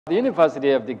The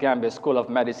University of the Gambia School of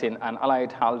Medicine and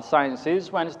Allied Health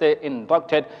Sciences Wednesday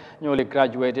inducted newly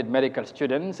graduated medical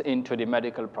students into the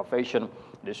medical profession.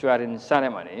 The swearing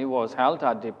ceremony was held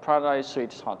at the Paradise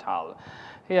Suites Hotel.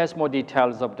 Here's more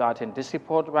details of that in this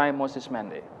report by Moses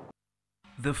Mendy.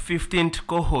 The 15th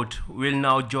cohort will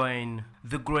now join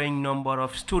the growing number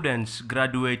of students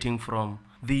graduating from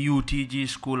the UTG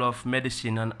School of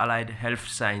Medicine and Allied Health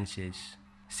Sciences.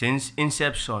 Since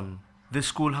inception, the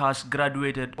school has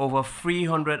graduated over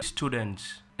 300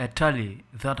 students, a tally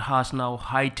that has now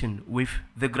heightened with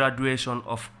the graduation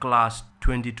of Class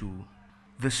 22.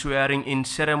 The swearing-in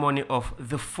ceremony of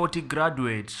the 40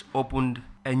 graduates opened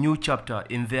a new chapter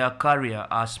in their career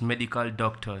as medical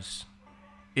doctors.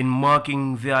 In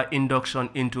marking their induction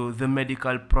into the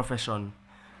medical profession,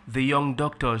 the young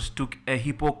doctors took a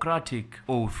Hippocratic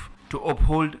oath to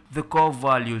uphold the core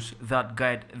values that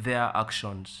guide their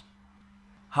actions.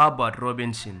 Herbert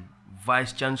Robinson,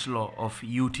 Vice-Chancellor of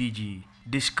UTG,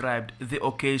 described the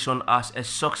occasion as a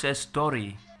success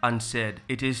story and said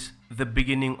it is the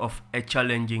beginning of a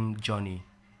challenging journey.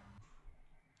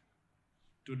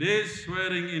 Today's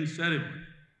swearing-in ceremony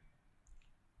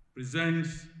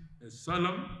presents a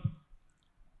solemn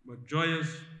but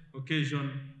joyous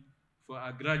occasion for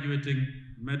our graduating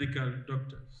medical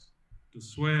doctors to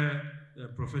swear their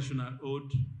professional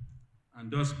oath and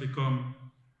thus become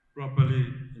properly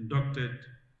inducted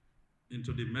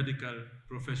into the medical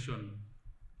profession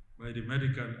by the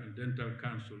Medical and Dental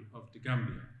Council of the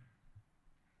Gambia.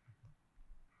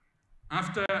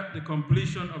 After the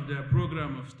completion of their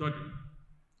program of study,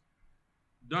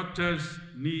 doctors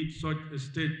need such a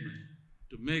statement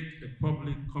to make a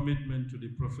public commitment to the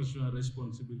professional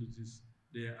responsibilities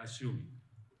they are assuming.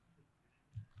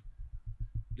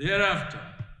 Thereafter,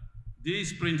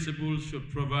 these principles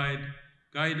should provide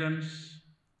guidance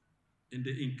in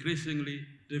the increasingly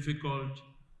difficult,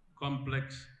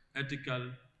 complex, ethical,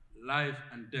 life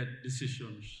and death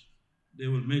decisions they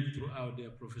will make throughout their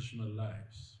professional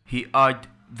lives. He urged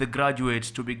the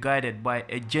graduates to be guided by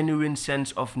a genuine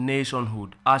sense of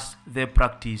nationhood as they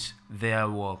practice their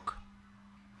work.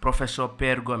 Professor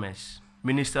Per Gomez,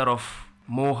 Minister of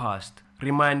Mohast,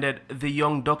 reminded the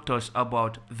young doctors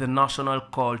about the national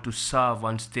call to serve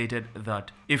and stated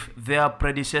that if their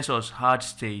predecessors had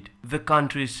stayed, the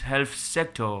country's health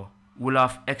sector will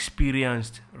have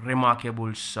experienced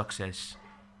remarkable success.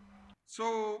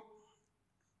 So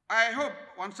I hope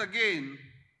once again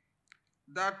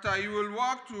that you will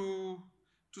work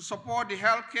to support the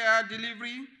healthcare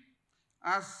delivery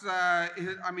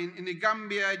in the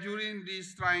Gambia during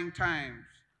these trying times.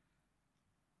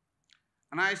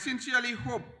 And I sincerely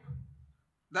hope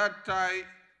that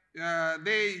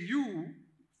you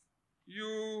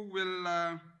will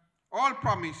all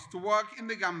promise to work in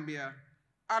the Gambia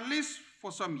at least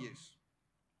for some years.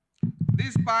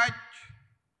 This batch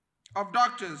of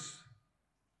doctors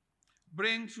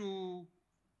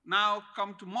now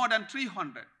come to more than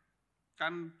 300.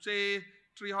 Can say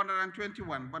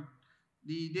 321, but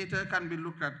the data can be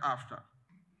looked at after.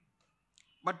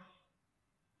 But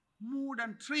more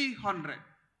than 300.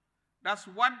 That's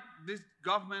what this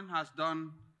government has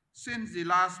done since the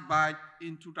last batch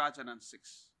in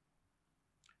 2006.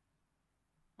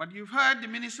 But you've heard the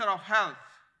Minister of Health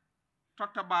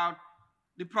talked about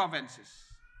the provinces.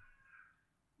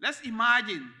 Let's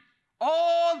imagine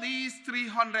all these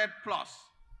 300 plus.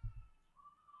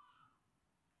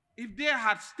 If they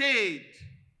had stayed,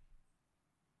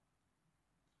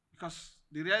 because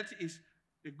the reality is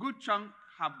a good chunk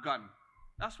have gone.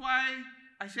 That's why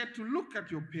I said to look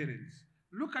at your parents,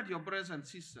 look at your brothers and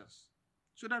sisters,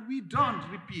 so that we don't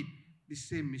repeat the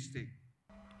same mistake.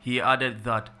 He added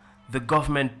that the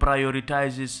government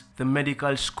prioritizes the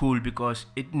medical school because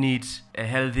it needs a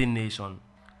healthy nation.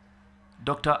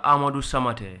 Dr. Amadou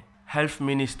Samate, Health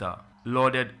Minister,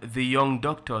 lauded the young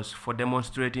doctors for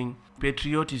demonstrating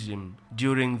patriotism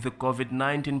during the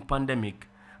COVID-19 pandemic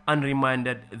and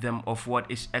reminded them of what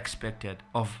is expected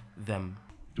of them.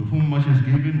 To whom much is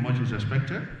given, much is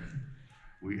expected.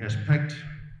 We expect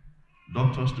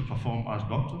doctors to perform as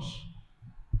doctors,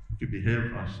 to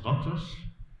behave as doctors,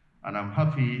 and I'm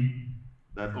happy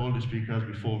that all the speakers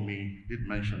before me did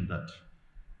mention that.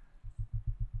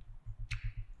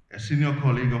 A senior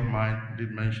colleague of mine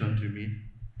did mention to me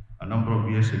a number of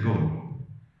years ago.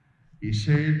 He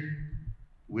said,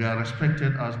 we are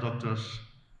respected as doctors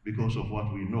because of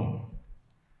what we know.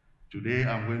 Today,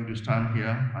 I'm going to stand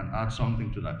here and add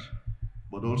something to that,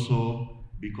 but also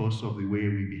because of the way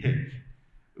we behave.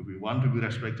 If we want to be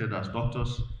respected as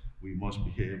doctors, we must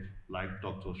behave like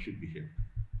doctors should behave.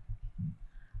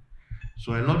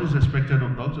 So a lot is expected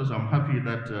of doctors. I'm happy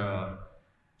that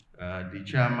The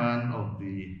chairman of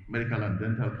the Medical and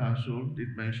Dental Council did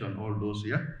mention all those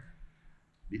here.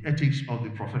 The ethics of the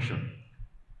profession.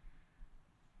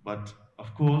 But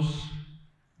of course,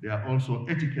 there are also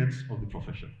etiquettes of the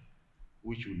profession,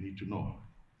 which we need to know.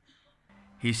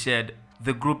 He said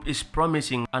the group is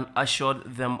promising and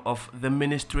assured them of the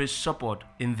ministry's support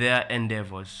in their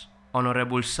endeavors.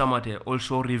 Honorable Samate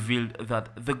also revealed that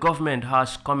the government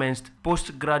has commenced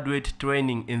postgraduate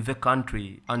training in the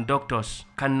country and doctors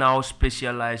can now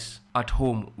specialize at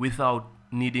home without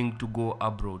needing to go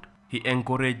abroad. He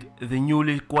encouraged the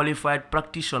newly qualified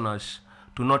practitioners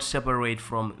to not separate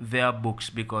from their books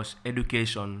because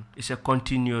education is a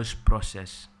continuous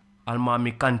process.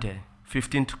 Almami Kante,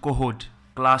 15th cohort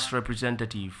class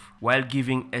representative, while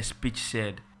giving a speech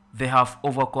said, they have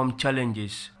overcome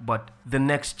challenges, but the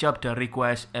next chapter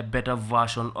requires a better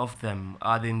version of them,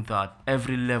 adding that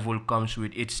every level comes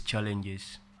with its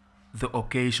challenges. The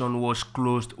occasion was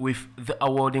closed with the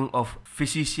awarding of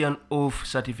Physician Oath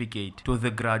Certificate to the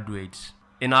graduates.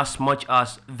 Inasmuch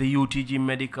as the UTG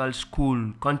Medical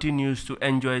School continues to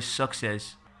enjoy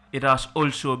success, it has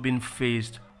also been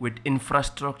faced with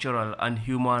infrastructural and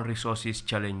human resources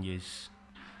challenges.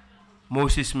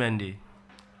 Moses Mendy,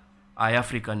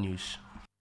 Eyeafrica News.